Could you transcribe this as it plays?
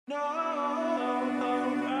Okay,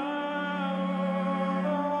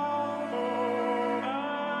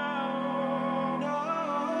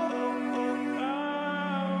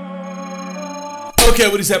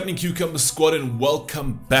 what is happening, Cucumber Squad, and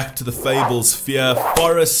welcome back to the Fables Fear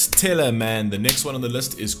Forestella, man. The next one on the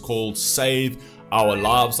list is called Save Our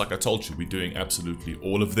Lives. Like I told you, we're doing absolutely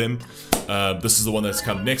all of them. This is the one that's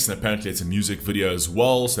come next, and apparently it's a music video as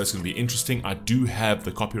well, so that's going to be interesting. I do have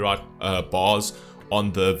the copyright bars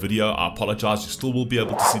on the video. I apologize, you still will be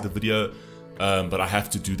able to see the video. But I have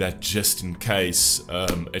to do that just in case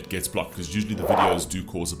it gets blocked, because usually the videos do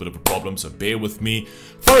cause a bit of a problem, so bear with me.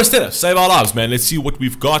 Forestella, Save Our Lives, man. Let's see what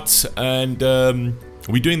we've got, and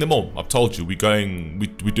we're doing them all. I've told you, we're doing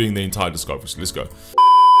the entire discovery, so let's go.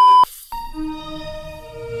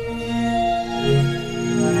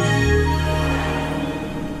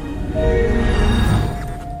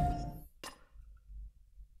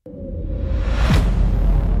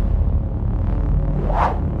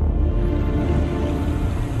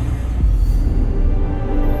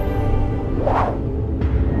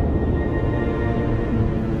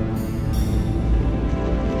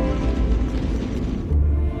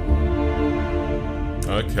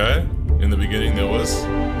 Okay, in the beginning there was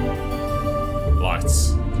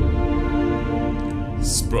lights.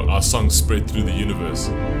 Our song spread through the universe,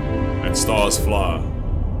 and stars fly.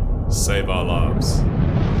 Save our lives.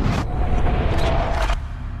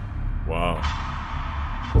 Wow.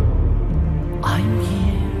 I'm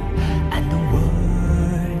here, and the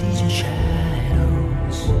world is in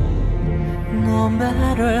shadows. No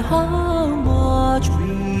matter how much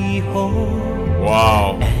we hold.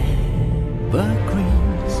 Wow.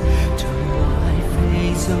 Evergreens turn my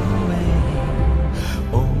face away.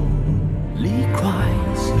 Only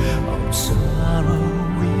cries of sorrow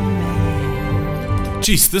remain.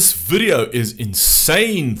 Jeez, this video is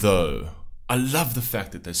insane though. I love the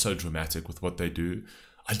fact that they're so dramatic with what they do.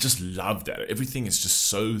 I just love that. Everything is just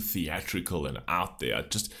so theatrical and out there.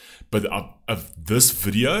 But this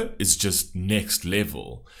video is just next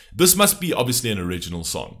level. This must be obviously an original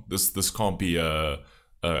song. This can't be a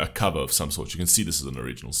cover of some sort. You can see this is an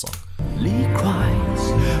original song. Only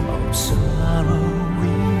cries of sorrow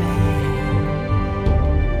remain.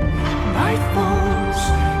 Night falls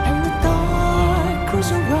and the dark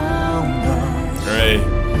grows around us. Great.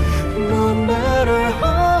 No matter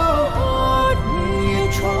how hard we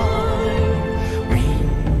try,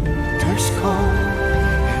 winter's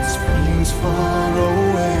cold and spring's far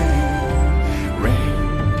away. Rain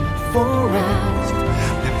forest,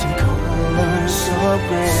 wrapped in colors of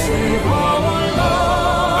gray. Save our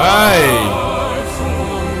lives. Hey.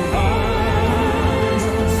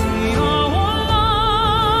 See our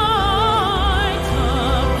light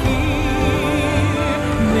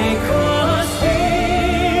appear. Make us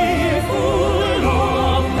full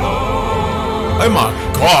of love. Oh my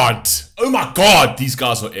god. Oh my god. These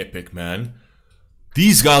guys are epic, man.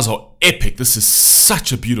 These guys are epic. This is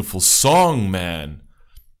such a beautiful song, man.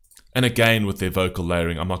 And again, with their vocal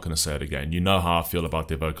layering, I'm not going to say it again. You know how I feel about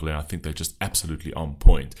their vocal layering. I think they're just absolutely on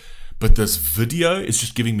point. But this video is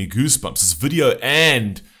just giving me goosebumps. This video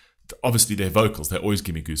and obviously their vocals, they always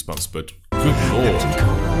give me goosebumps. But good lord.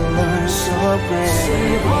 Colors of gray.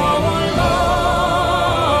 Save our lives.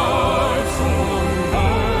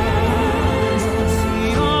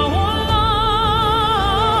 See our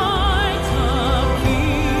light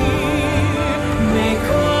appear. Make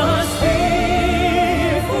us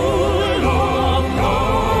full of love.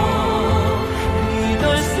 Lead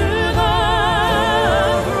us to the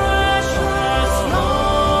precious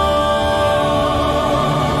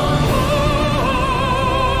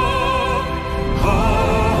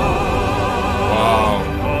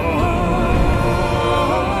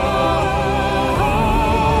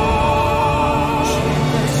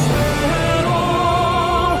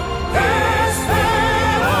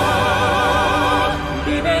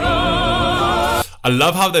I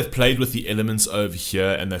love how they've played with the elements over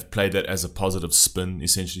here, and they've played that as a positive spin,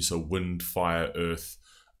 essentially. So wind, fire, earth,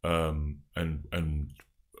 and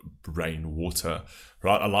rain, water.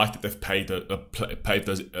 Right? I like that they've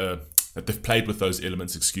played with those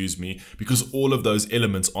elements. Excuse me, because all of those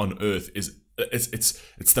elements on Earth is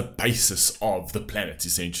it's the basis of the planet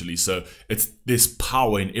essentially. So there's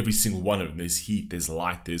power in every single one of them. There's heat, there's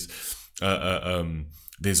light, there's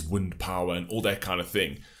wind power, and all that kind of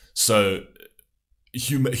thing. So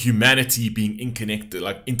humanity being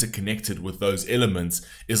interconnected with those elements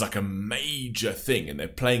is like a major thing, and they're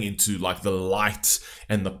playing into like the light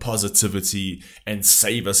and the positivity and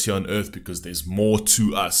save us here on Earth because there's more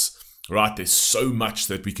to us right? There's so much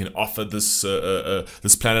that we can offer this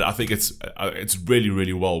this planet. I think it's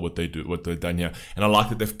really well what they've done here, and I like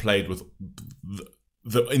that they've played with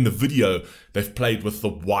in the video. They've played with the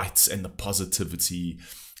whites and the positivity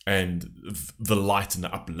and the light and the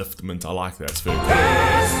upliftment. I like that. It's very cool.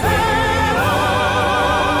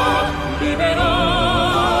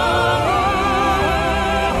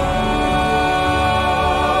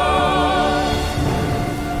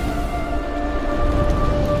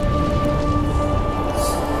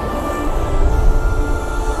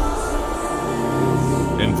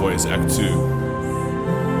 Envoys, Act 2.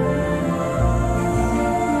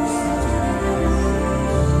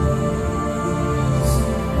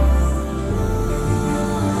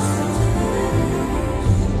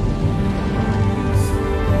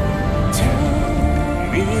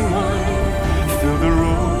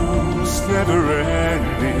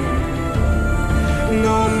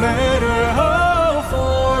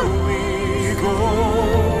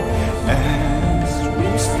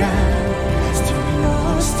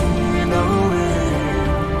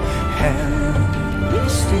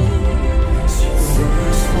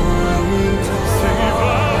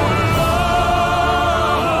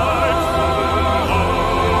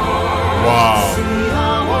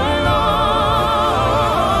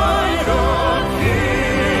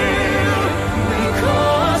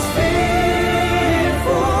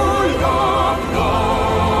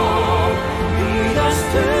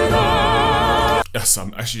 Yes,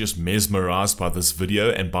 I'm actually just mesmerized by this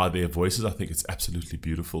video and by their voices. I think it's absolutely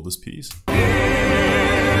beautiful, this piece.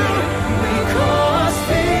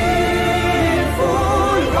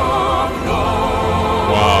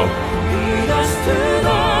 Wow.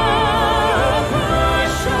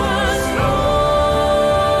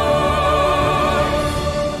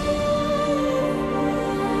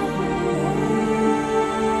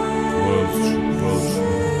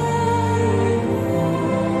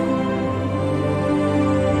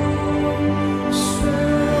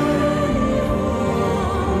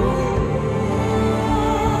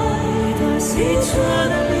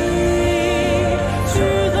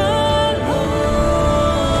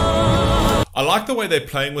 I like the way they're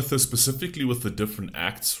playing with this, specifically with the different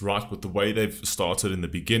acts, right? With the way they've started in the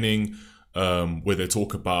beginning, where they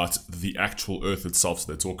talk about the actual Earth itself,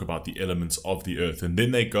 so they talk about the elements of the Earth, and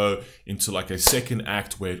then they go into like a second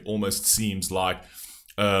act where it almost seems like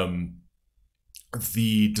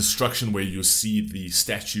the destruction, where you see the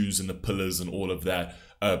statues and the pillars and all of that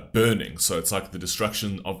burning. So it's like the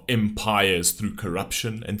destruction of empires through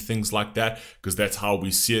corruption and things like that, because that's how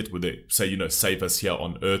we see it, where they say, you know, save us here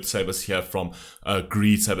on earth, save us here from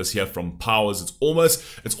greed, save us here from powers.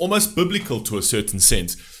 It's almost biblical to a certain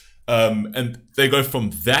sense. And they go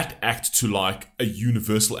from that act to like a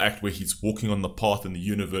universal act where he's walking on the path in the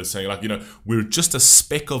universe, saying like, you know, we're just a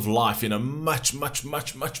speck of life in a much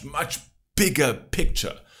bigger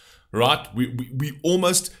picture, right? We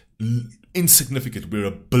almost insignificant. We're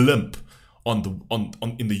a blimp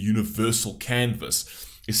in the universal canvas,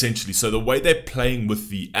 essentially. So the way they're playing with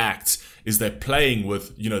the acts is they're playing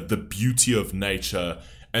with, you know, the beauty of nature,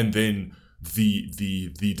 and then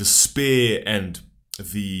the despair and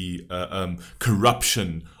the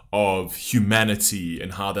corruption of humanity,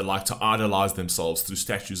 and how they like to idolize themselves through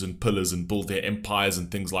statues and pillars and build their empires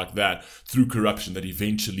and things like that through corruption that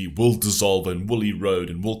eventually will dissolve and will erode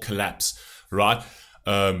and will collapse, right?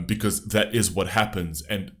 Because that is what happens,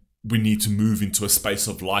 and we need to move into a space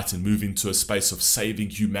of light and move into a space of saving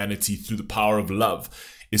humanity through the power of love,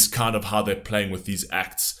 is kind of how they're playing with these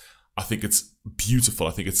acts. I think it's beautiful.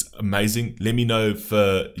 I think it's amazing. Let me know if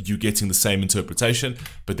you're getting the same interpretation,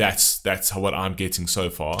 but that's what I'm getting so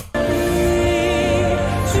far.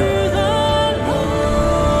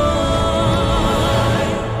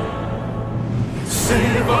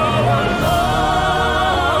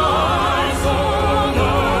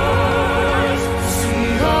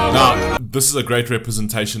 Now, this is a great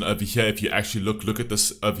representation over here. If you actually look at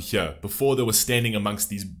this over here. Before, they were standing amongst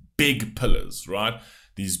these big pillars, right?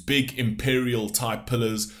 These big imperial type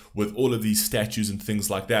pillars with all of these statues and things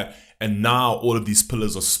like that. And now all of these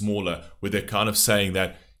pillars are smaller, where they're kind of saying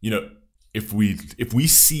that, you know, if we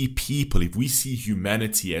see people, if we see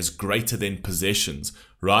humanity as greater than possessions,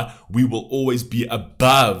 right, we will always be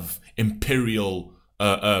above imperial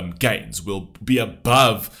gains. We'll be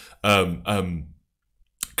above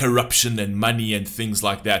corruption and money and things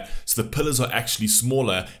like that. So the pillars are actually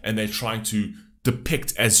smaller, and they're trying to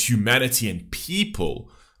depict as humanity and people,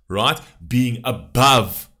 right, being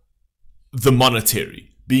above the monetary,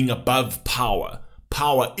 being above power,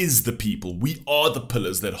 Power is the people. We are the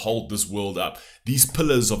pillars that hold this world up. These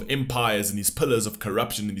pillars of empires and these pillars of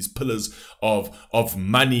corruption and these pillars of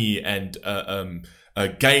money and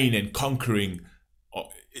gain and conquering,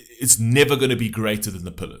 it's never going to be greater than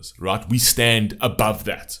the pillars, right? We stand above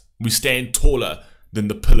that. We stand taller than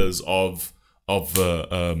the pillars of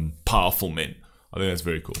powerful men. I think that's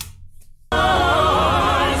very cool.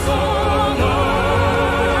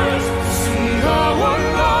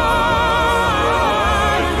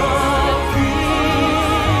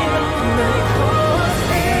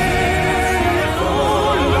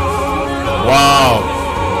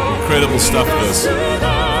 Wow, incredible stuff this.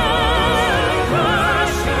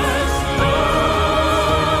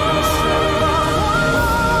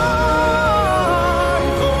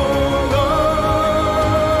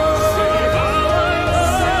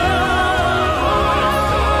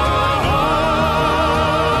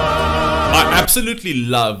 I absolutely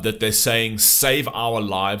love that they're saying save our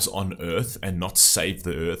lives on Earth and not save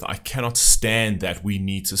the Earth. I cannot stand that we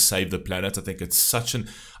need to save the planet. I think it's such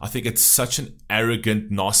an arrogant,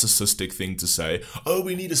 narcissistic thing to say. Oh,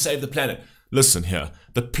 we need to save the planet. Listen here,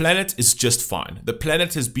 the planet is just fine. The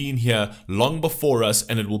planet has been here long before us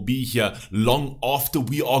and it will be here long after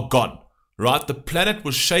we are gone, right? The planet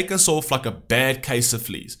will shake us off like a bad case of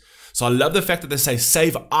fleas. So I love the fact that they say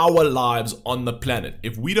save our lives on the planet.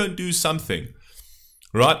 If we don't do something,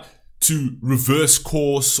 right, to reverse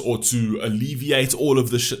course or to alleviate all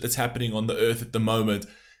of the shit that's happening on the earth at the moment,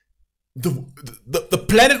 the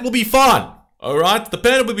planet will be fine, all right? The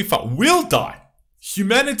planet will be fine. We'll die.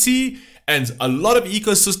 Humanity and a lot of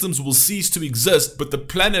ecosystems will cease to exist, but the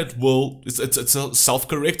planet will, it's a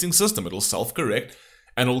self-correcting system. It'll self-correct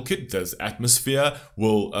and the atmosphere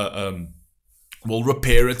will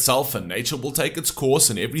repair itself and nature will take its course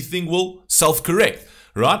and everything will self-correct,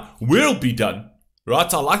 right? We'll be done, right?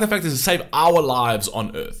 So I like the fact that to save our lives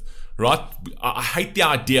on Earth, right? I hate the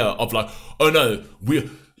idea of like, oh no,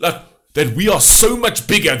 that we are so much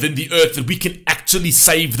bigger than the Earth that we can actually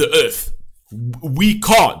save the Earth. We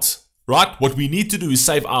can't, right? What we need to do is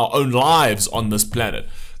save our own lives on this planet.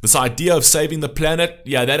 This idea of saving the planet,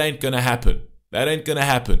 yeah, that ain't gonna happen. That ain't gonna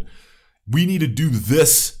happen. We need to do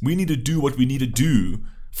this. We need to do what we need to do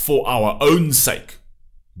for our own sake.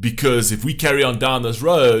 Because if we carry on down this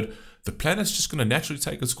road, the planet's just going to naturally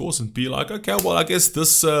take its course and be like, okay, well, I guess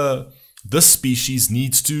this species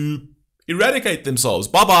needs to eradicate themselves.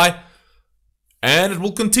 Bye-bye. And it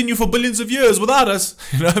will continue for billions of years without us.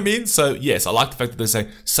 You know what I mean? So, yes, I like the fact that they say,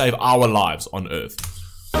 save our lives on Earth.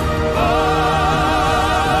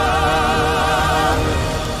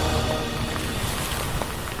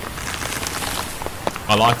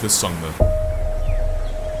 I like this song though.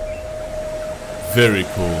 Very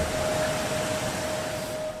cool.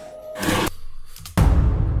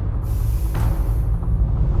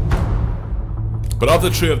 But of the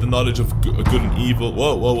tree of the knowledge of good and evil,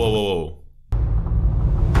 whoa.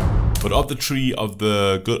 But of the tree of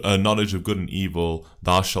the knowledge of good and evil,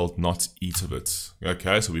 thou shalt not eat of it.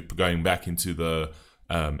 Okay, so we're going back into the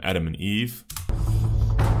Adam and Eve.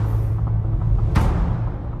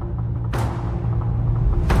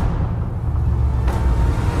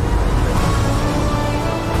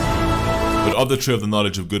 But of the tree of the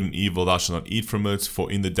knowledge of good and evil thou shalt not eat from it,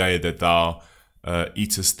 for in the day that thou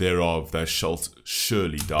eatest thereof thou shalt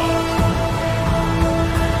surely die.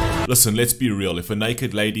 Listen, let's be real. If a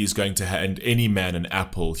naked lady is going to hand any man an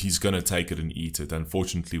apple, he's going to take it and eat it.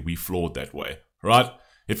 Unfortunately, we flawed that way, right?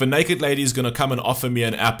 If a naked lady is going to come and offer me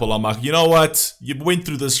an apple, I'm like, you know what? You went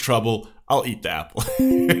through this trouble. I'll eat the apple.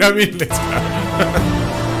 You know what I mean? Let's go.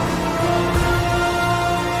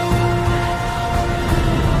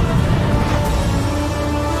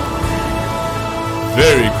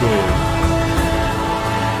 Very cool.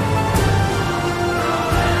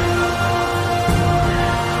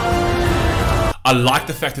 I like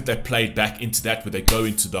the fact that they played back into that, where they go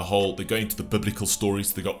into the biblical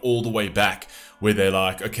stories. They go all the way back, where they're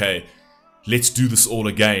like, okay, let's do this all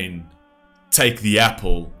again. Take the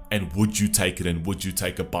apple, and would you take it, and would you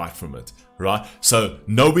take a bite from it, right? So,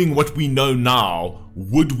 knowing what we know now,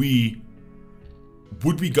 would we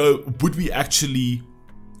actually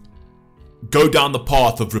go down the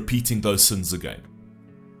path of repeating those sins again?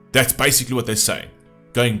 That's basically what they're saying.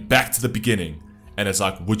 Going back to the beginning, and it's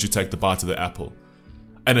like, would you take the bite of the apple?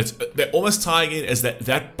 And they're almost tying in as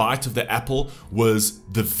that bite of the apple was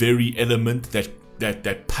the very element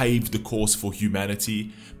that paved the course for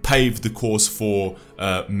humanity, paved the course for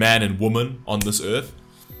man and woman on this earth.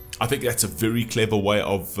 I think that's a very clever way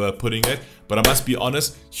of putting it. But I must be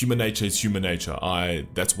honest, human nature is human nature.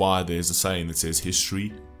 That's why there's a saying that says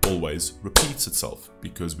history always repeats itself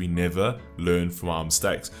because we never learn from our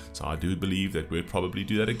mistakes. So I do believe that we'll probably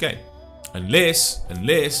do that again. Unless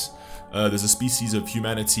there's a species of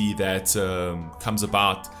humanity that comes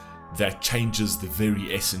about that changes the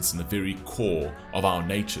very essence and the very core of our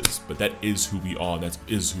natures. But that is who we are, that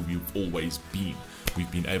is who we've always been. We've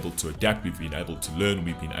been able to adapt, we've been able to learn,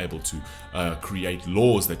 we've been able to create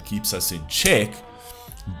laws that keeps us in check.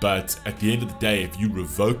 But at the end of the day, if you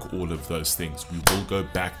revoke all of those things, we will go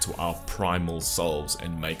back to our primal selves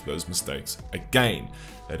and make those mistakes again.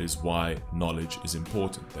 That is why knowledge is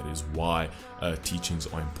important. That is why teachings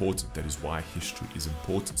are important. That is why history is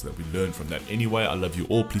important, so that we learn from that. Anyway, I love you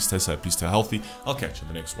all. Please stay safe. Please stay healthy. I'll catch you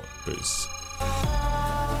in the next one. Peace.